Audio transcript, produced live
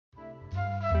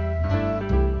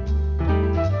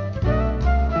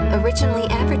Originally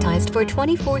advertised for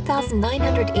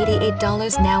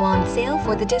 $24,988, now on sale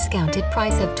for the discounted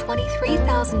price of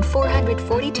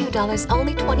 $23,442,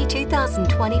 only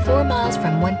 22,024 miles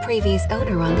from one previous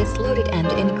owner on this loaded and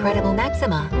incredible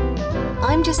Maxima.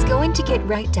 I'm just going to get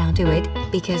right down to it,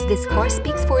 because this car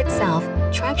speaks for itself.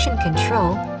 Traction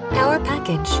control, power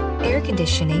package, air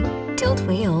conditioning, tilt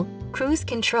wheel, cruise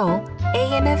control,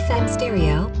 AM/FM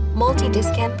stereo,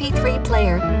 multi-disc MP3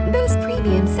 player, Bose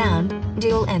premium sound,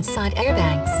 dual and side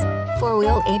airbags,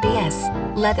 4-wheel ABS,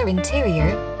 leather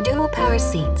interior, dual power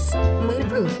seats,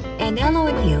 moonroof, and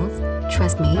alloy wheels.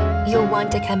 Trust me, you'll want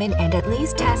to come in and at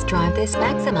least test drive this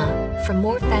Maxima. For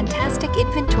more fantastic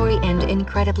inventory and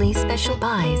incredibly special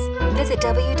buys, visit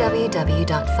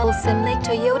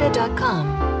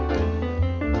www.folsomlaketoyota.com.